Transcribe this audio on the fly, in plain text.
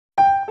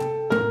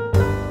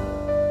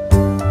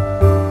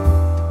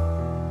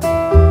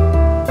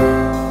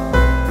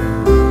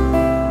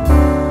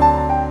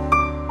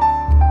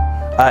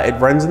It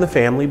Runs in the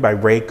Family by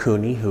Ray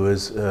Cooney, who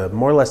is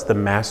more or less the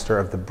master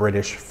of the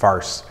British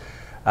farce.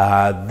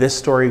 This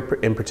story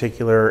in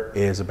particular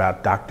is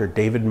about Dr.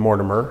 David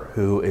Mortimer,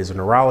 who is a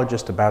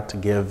neurologist about to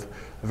give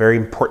a very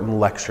important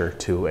lecture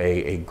to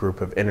a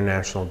group of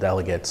international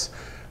delegates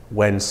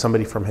when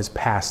somebody from his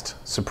past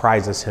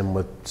surprises him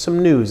with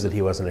some news that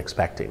he wasn't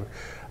expecting.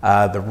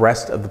 The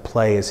rest of the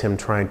play is him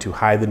trying to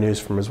hide the news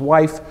from his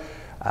wife,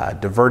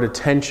 divert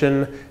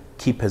attention,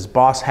 keep his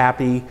boss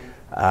happy,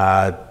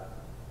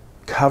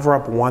 cover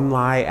up one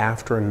lie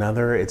after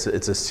another. It's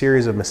a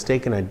series of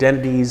mistaken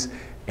identities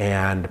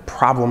and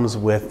problems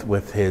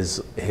with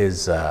his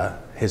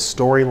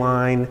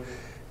storyline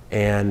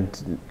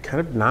and kind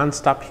of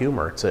non-stop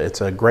humor.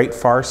 It's a great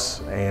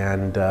farce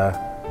and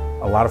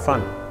a lot of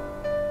fun.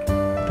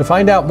 To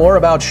find out more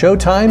about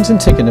showtimes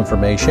and ticket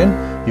information,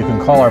 you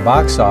can call our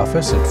box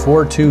office at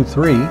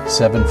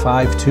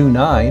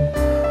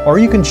 423-7529, or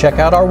you can check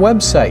out our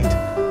website,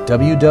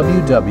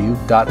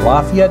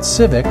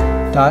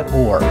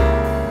 www.LafayetteCivic.org.